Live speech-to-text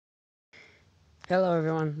Hello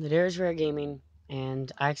everyone, the is Rare Gaming,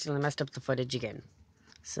 and I accidentally messed up the footage again.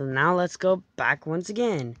 So now let's go back once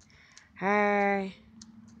again. Hi.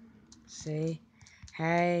 Say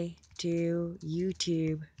hi to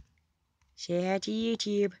YouTube. Say hi to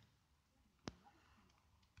YouTube.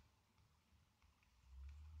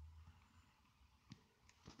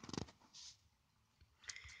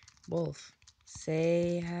 Wolf.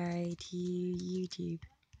 Say hi to YouTube.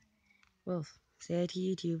 Wolf. Say hi to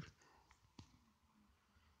YouTube.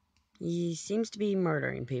 He seems to be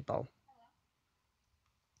murdering people.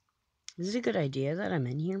 Is it a good idea that I'm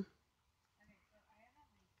in here?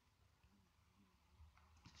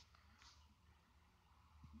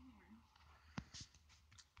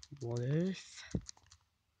 Wolf.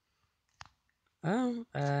 Oh,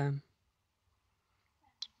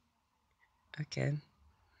 okay.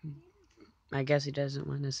 I guess he doesn't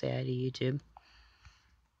want to say hi to YouTube.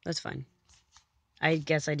 That's fine. I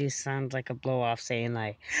guess I do sound like a blow off saying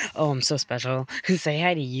like, "Oh, I'm so special." Say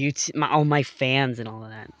hi to you, all my fans and all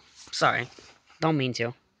of that. Sorry, don't mean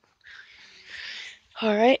to.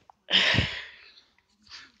 All right,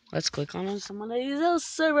 let's click on somebody else's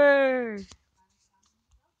server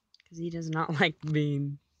because he does not like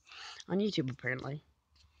being on YouTube apparently.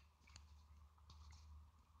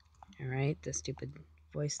 All right, the stupid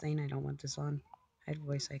voice thing. I don't want this on. Hide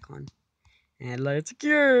voice icon, and let's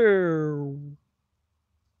go.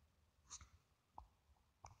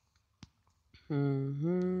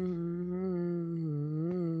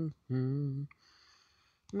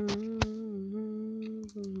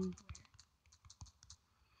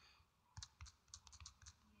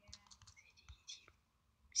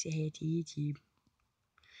 Say hey to YouTube.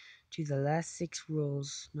 To the last 6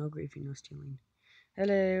 rules. No griefing, no stealing.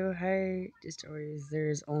 Hello, hi, destroyers.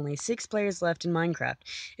 There's only 6 players left in Minecraft.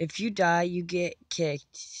 If you die, you get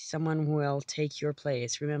kicked. Someone will take your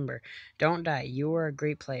place. Remember, don't die. You are a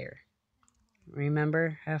great player.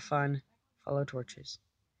 Remember, have fun. Follow torches.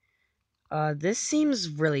 This seems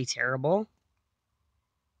really terrible.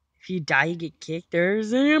 If you die, you get kicked. There's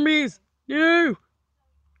zombies! No!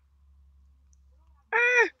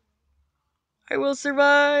 Ah! I will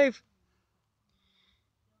survive!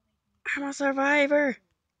 I'm a survivor!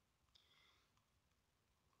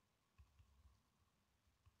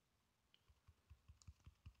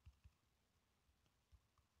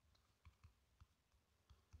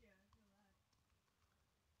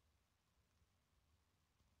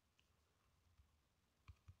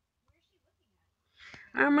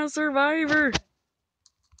 I'm a survivor!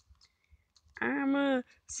 I'm a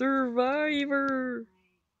survivor!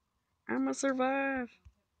 I'm a survive!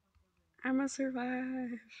 I'm a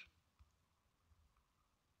survive!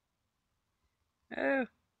 Oh, I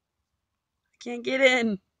can't get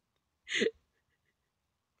in!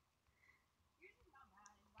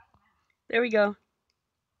 There we go.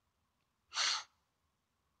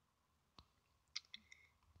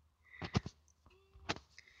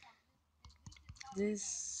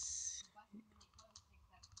 This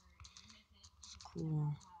is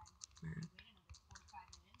cool map.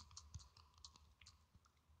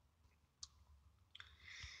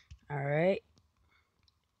 Alright.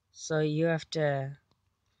 So you have to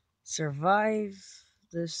survive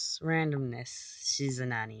this randomness,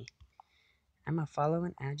 Shizunani. I'm gonna follow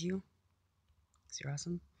and add you. Because you're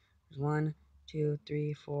awesome. There's 1, 2,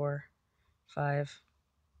 3, 4, 5.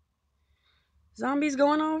 Zombies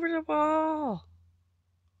going over the wall!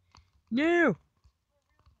 No!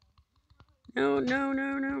 No, no,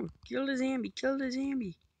 no, no. Kill the zombie, kill the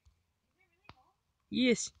zombie.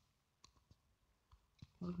 Yes.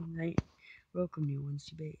 Welcome new ones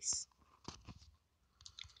to base.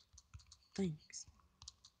 Thanks.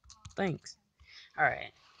 Thanks.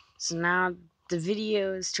 Alright. So now the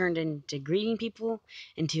video is turned into greeting people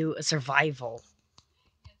into a survival.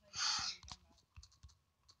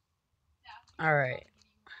 Alright.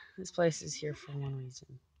 This place is here for one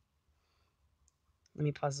reason. Let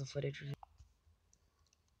me pause the footage.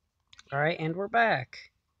 Alright, and we're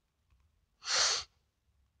back.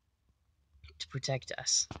 To protect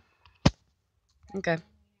us. Okay.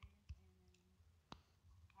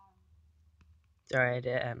 Alright,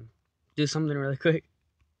 do something really quick.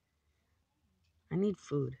 I need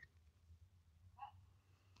food.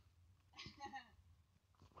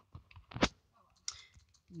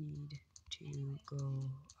 Need to go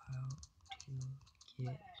out to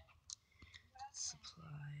get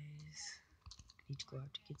supplies. Need to go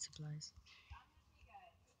out to get supplies.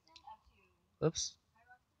 Oops.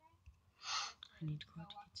 I need to go out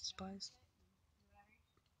to get supplies.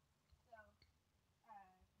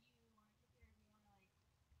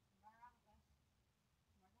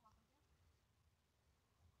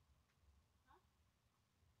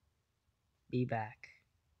 be back.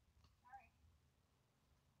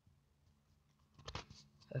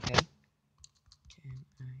 Okay. Can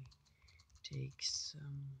I take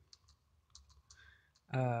some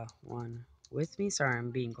one with me? Sorry,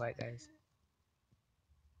 I'm being quiet, guys.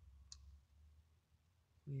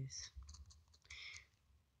 With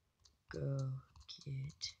go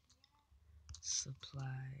get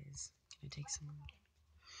supplies. Can I take someone?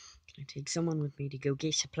 Can I take someone with me to go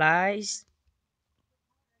get supplies?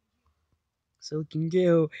 So we can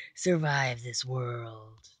go survive this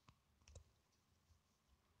world.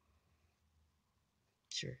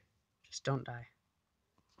 Sure. Just don't die.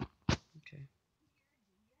 Okay.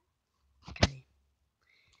 Caddy.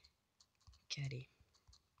 Caddy.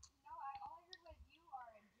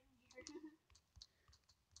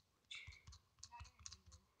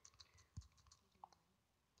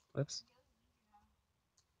 Whoops.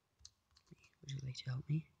 Would you like to help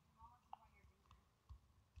me?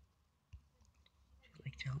 Would you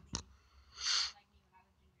like to help me?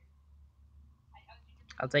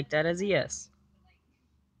 I'll take that as a yes.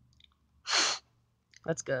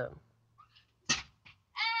 Let's go.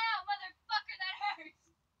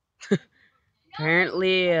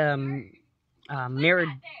 Apparently,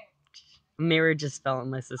 mirror just fell on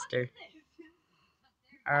my sister.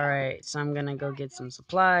 Alright, so I'm gonna go get some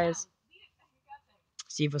supplies.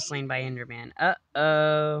 Steve was slain by Enderman.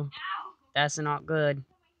 Uh-oh. That's not good.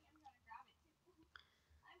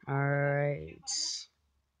 Alright.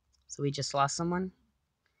 So we just lost someone?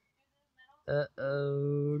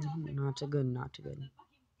 Uh-oh. Not too good, not too good.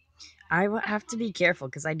 I have to be careful,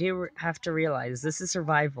 because I do have to realize this is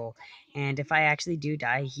survival. And if I actually do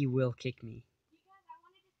die, he will kick me.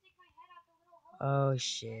 Oh,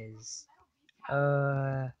 shiz.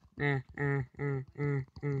 Kill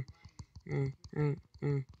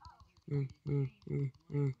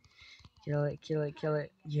it, kill it, kill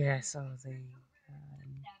it. Yes, oh thank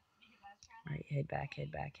God. Right, head back,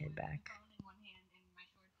 head back, head back.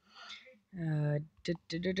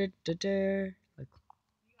 Look.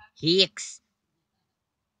 Hicks.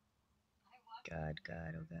 God,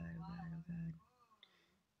 God, oh God, oh God, oh God.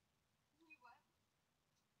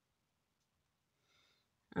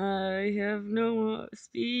 I have no more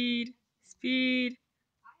speed. Speed.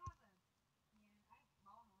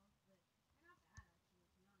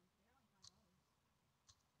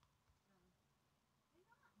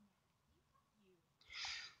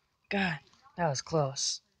 God, that was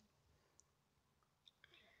close.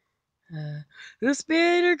 The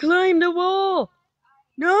spider climbed the wall.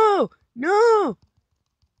 No, no,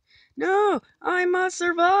 no, I must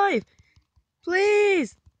survive.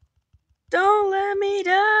 Please, don't let me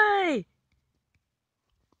die.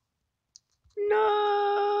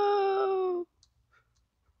 No.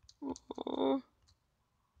 Oh.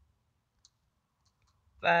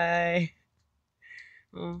 Bye.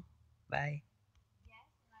 Oh, bye.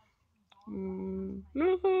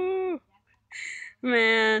 No.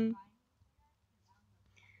 Man.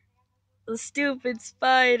 The stupid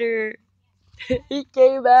spider. He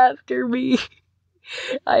came after me.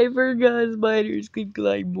 I forgot spiders could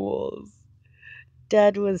climb walls.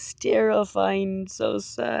 That was terrifying and so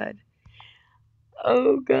sad.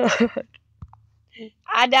 Oh God.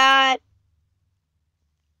 I died.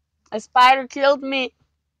 A spider killed me.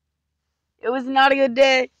 It was not a good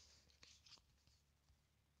day.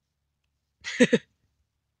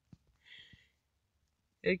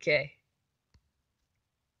 Okay.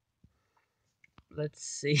 Let's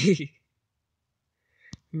see.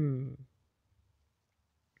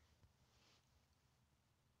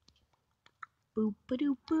 Boop ba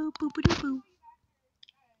doo boop boop ba doo boop.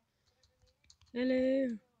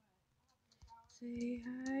 Hello. Say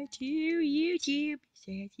hi to YouTube.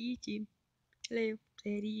 Say hi to YouTube. Hello.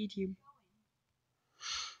 Say hi to YouTube.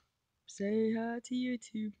 Say hi to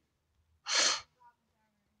YouTube.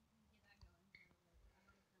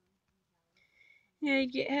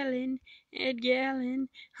 Edgar Allan,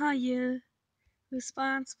 are you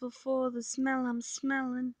responsible for the smell I'm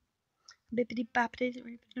smelling? Bippity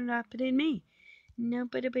boppity boppity me. No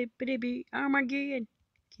bippity bippity. Oh my God.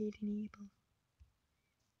 Getting apple.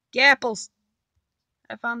 Gapples.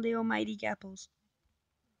 I found the almighty gapples.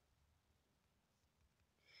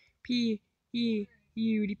 PewDiePie.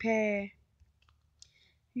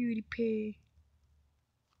 PewDiePie.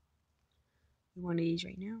 One of these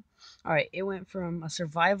right now. Alright, it went from a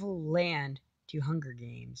survival land to Hunger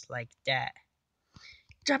Games like that.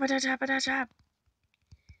 Chop it, chop it, chop.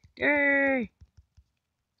 Yay!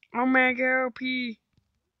 Omega OP.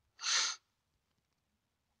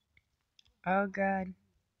 Oh God.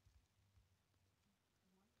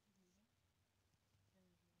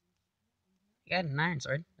 You got an iron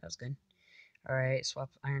sword. That was good. Alright, swap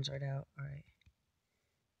Iron Sword out. Alright.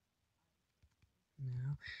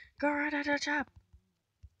 Now. Go chop!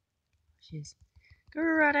 Jeez.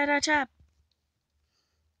 Go chop!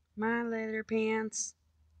 My leather pants.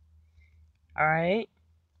 Alright.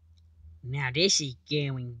 Now this is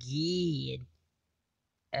going good.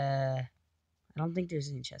 I don't think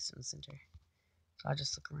there's any chests in the center. So I'll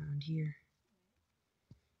just look around here.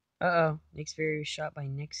 Uh-oh. Nick's Fury was shot by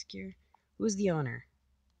Nick's gear. Who's the owner?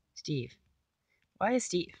 Steve. Why is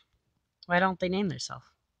Steve? Why don't they name themselves?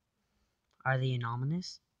 Are they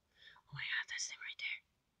anonymous? Oh my god, that's thing right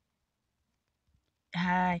there.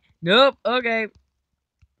 Hi. Nope. Okay.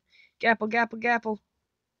 Gapple, gapple, gapple.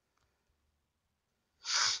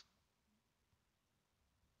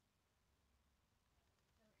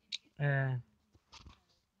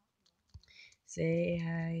 Say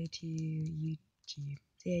hi to YouTube.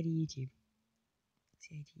 Say hi to YouTube.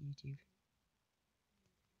 Say hi to YouTube.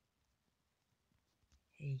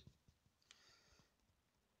 Hey.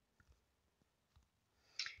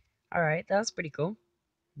 Alright, that was pretty cool.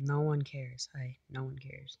 No one cares. Hi. No one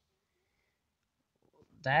cares.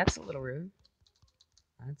 That's a little rude.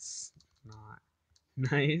 That's not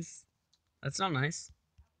nice. That's not nice.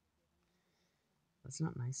 That's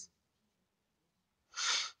not nice.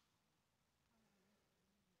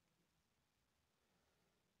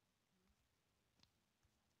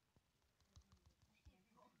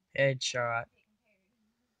 Headshot.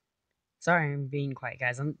 Sorry, I'm being quiet,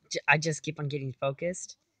 guys. I just keep on getting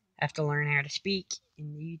focused. I have to learn how to speak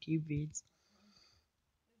in the YouTube feeds.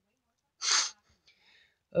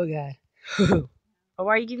 Oh god. Oh,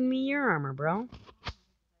 why are you giving me your armor, bro?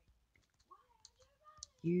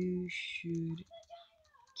 You should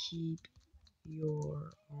keep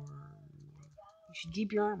your armor. You should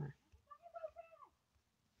keep your armor.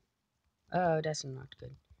 Oh, that's not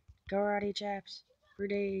good. Karate chaps for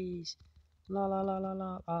days. La la la la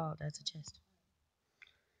la. Oh, that's a chest.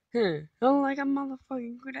 Huh. Oh, like a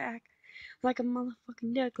motherfucking Kodak. Like a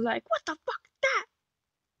motherfucking duck. Like, what the fuck is that?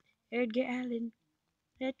 Edgar Allan.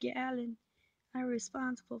 Edgar Allan. I'm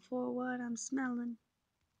responsible for what I'm smelling.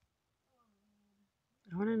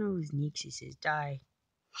 I want to know who's Nixie is. Die.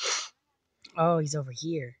 Oh, he's over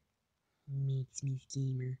here. Makes me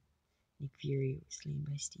schemer. Nick Fury was slain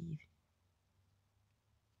by Steve.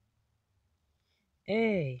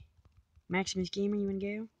 Hey, Maximus Gamer, you wanna go?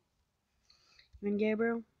 You wanna go,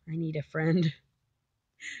 bro? I need a friend.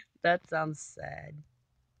 That sounds sad.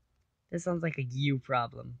 This sounds like a you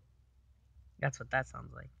problem. That's what that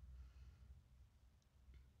sounds like.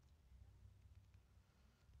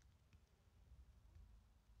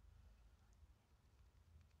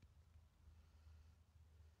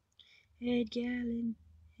 Ed Gallon,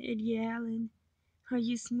 Ed Gallon, are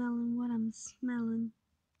you smelling what I'm smelling?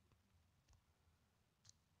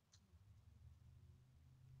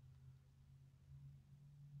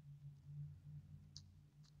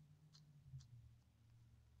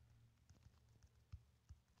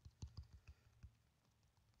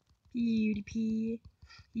 PewDiePie,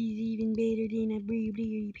 he's even better than a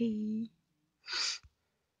PewDiePie.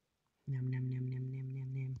 Num num num num num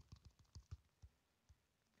num num.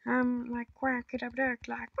 I'm like quack it up duck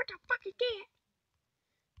like what the fuck is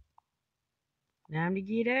that? Time to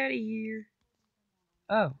get out of here.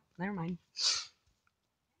 Oh, never mind.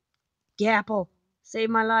 Gapple, save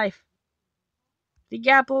my life. The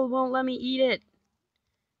Gapple won't let me eat it.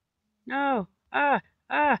 No. Ah.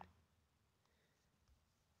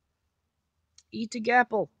 Eat the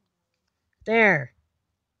Gapple. There.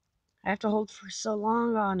 I have to hold for so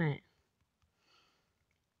long on it.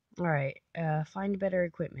 Alright, find better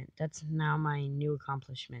equipment. That's now my new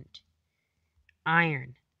accomplishment.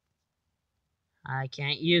 Iron. I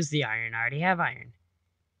can't use the iron. I already have iron.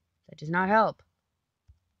 That does not help.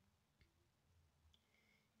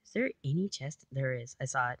 Is there any chest? There is. I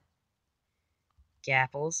saw it.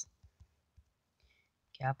 Gapples.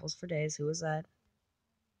 Gapples for days. Who was that?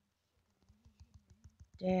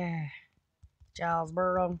 Yeah. Giles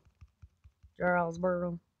Burrow. Charles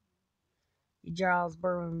Burrow. You Giles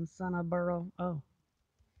Burrow, son of Burrow. Oh.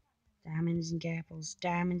 Diamonds and gapples.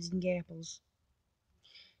 Diamonds and gapples.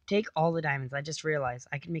 Take all the diamonds. I just realized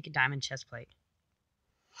I can make a diamond chest plate.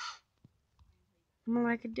 I'm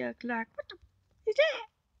like a duck, like, what the is that?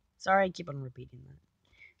 Sorry, I keep on repeating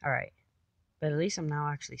that. Alright. But at least I'm now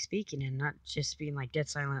actually speaking and not just being like dead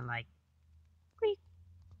silent, like, Queek.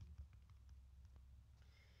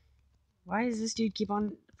 Why does this dude keep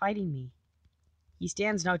on fighting me? He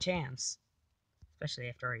stands no chance. Especially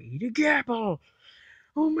after I eat a gapple.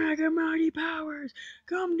 Omega Mighty Powers,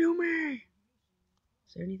 come to me.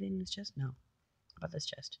 Is there anything in this chest? No. How about this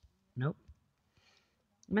chest? Nope.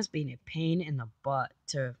 It must be a pain in the butt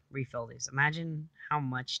to refill these. Imagine how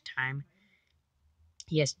much time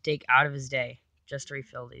he has to take out of his day just to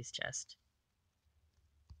refill these chests.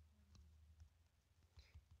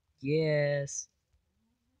 Yes.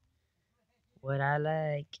 What I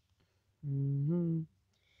like. Mm-hmm.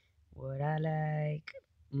 What I like.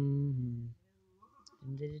 Mm-hmm.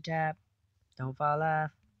 Into the top. Don't fall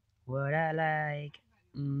off. What I like.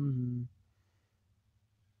 Mm-hmm.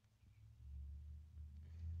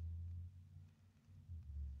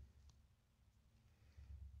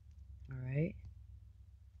 Alright.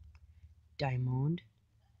 Diamond.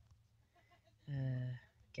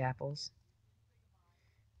 Gapples.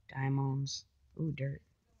 Diamonds. Ooh, dirt.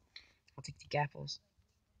 I'll take the gapples.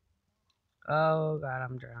 Oh god,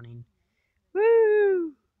 I'm drowning.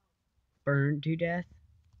 Woo! Burned to death?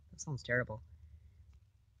 That sounds terrible.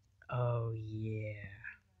 Oh yeah.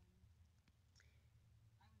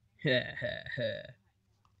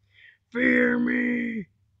 Fear me!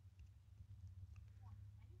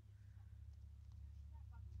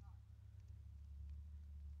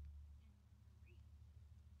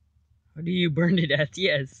 How do you burn to death?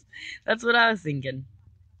 Yes. That's what I was thinking.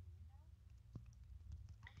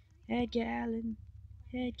 Edgar Allan.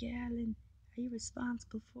 Edgar Allan. Are you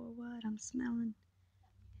responsible for what I'm smelling?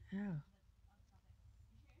 Oh.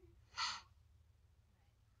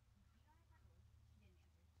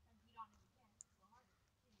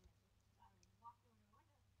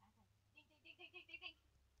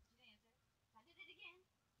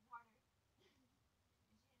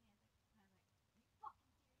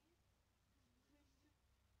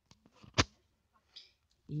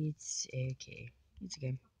 It's okay. It's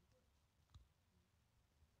okay.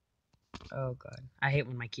 Oh god. I hate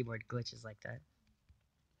when my keyboard glitches like that.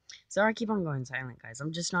 So I keep on going silent, guys.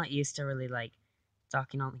 I'm just not used to really like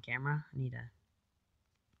talking on the camera. I need to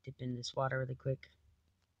dip in this water really quick.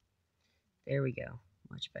 There we go.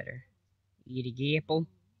 Much better. Eat a gapple.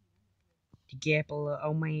 The gapple of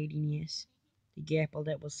almightiness. The gapple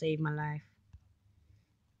that will save my life.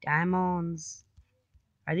 Diamonds.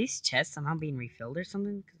 Are these chests somehow being refilled or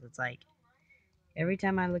something? Because it's like, every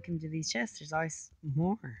time I look into these chests, there's always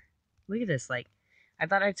more. Look at this. Like, I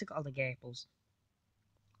thought I took all the gapples.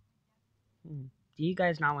 Do you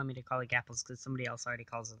guys not want me to call it gapples because somebody else already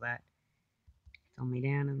calls it that? Tell me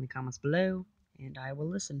down in the comments below, and I will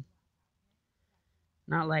listen.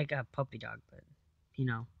 Not like a puppy dog, but, you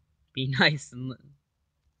know, be nice and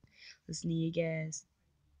listen to you guys.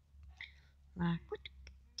 Like, what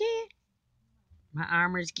the? My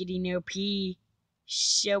armor's getting OP.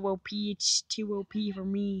 So OP, it's too OP for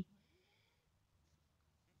me.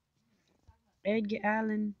 Edgar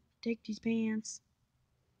Allan, take these pants.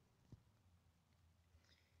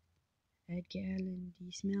 Edgar Allan, do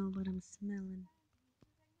you smell what I'm smelling?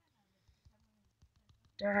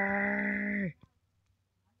 Durr.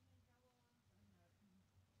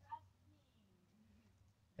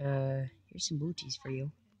 Here's some booties for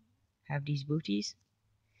you. Have these booties.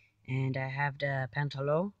 And I have the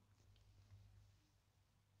pantalon.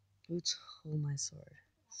 Boots hold my sword.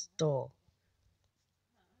 Stole.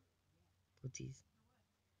 Booties.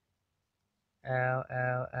 Ow,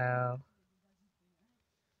 ow, ow.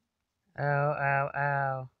 Ow, ow,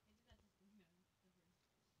 ow.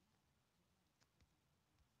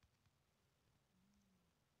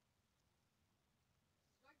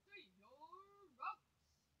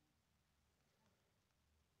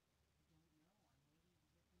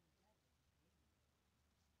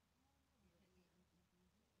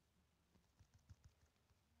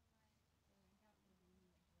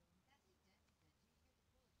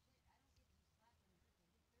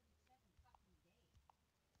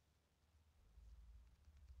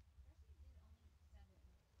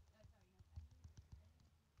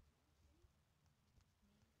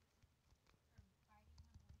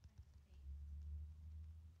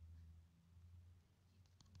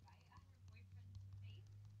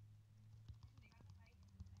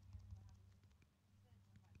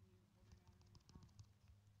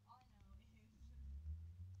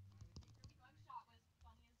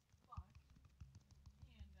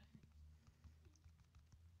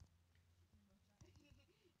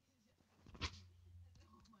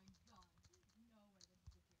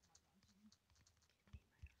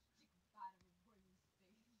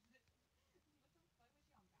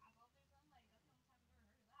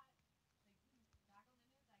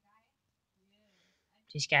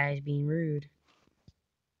 This guy is being rude.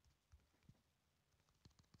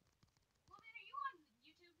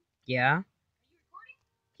 Yeah?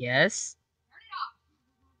 Yes?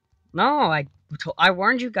 No, I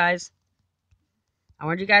warned you guys. I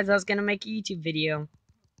warned you guys I was gonna make a YouTube video.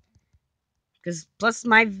 Because plus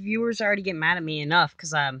my viewers already get mad at me enough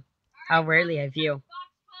because how rarely I view.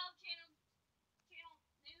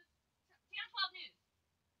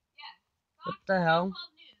 What the hell?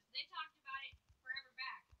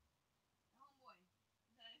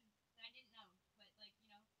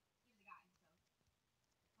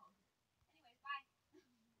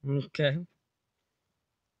 Okay.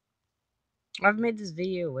 I've made this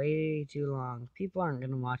video way too long. People aren't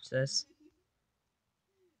gonna watch this.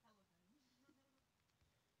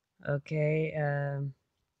 Okay,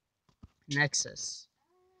 Nexus.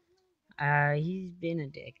 He's been a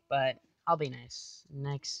dick, but I'll be nice.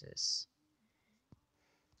 Nexus.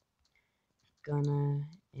 Gonna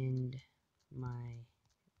end my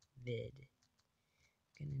vid.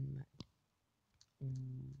 Gonna end my.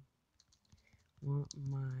 Want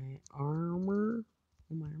my armor?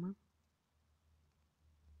 Want my armor?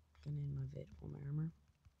 Gonna end my vid. Want my armor?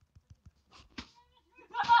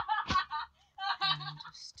 And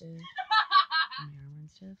just, my armor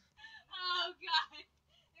and stuff. Oh god.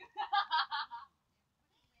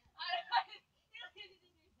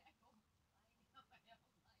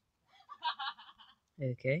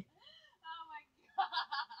 Okay. Oh my god.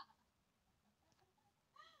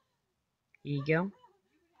 Here you go.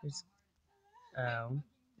 There's, oh.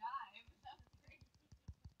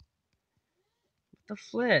 The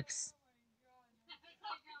flips.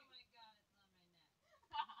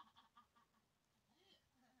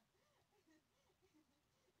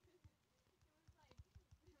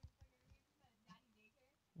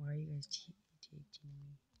 Why are you guys taking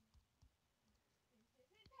me?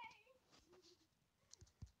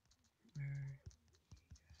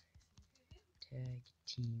 Tag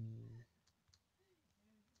teaming.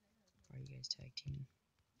 Why are you guys tag teaming?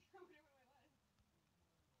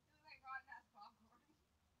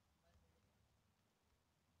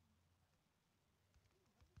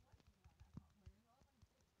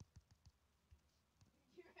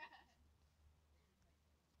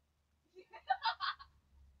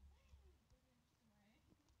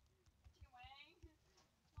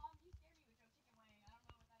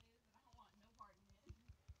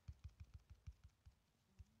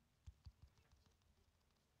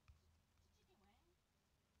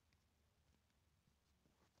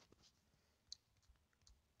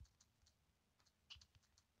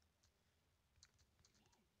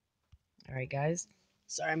 Alright guys,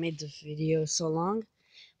 sorry I made the video so long,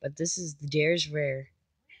 but this is the Dares Rare.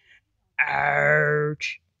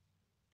 Ouch.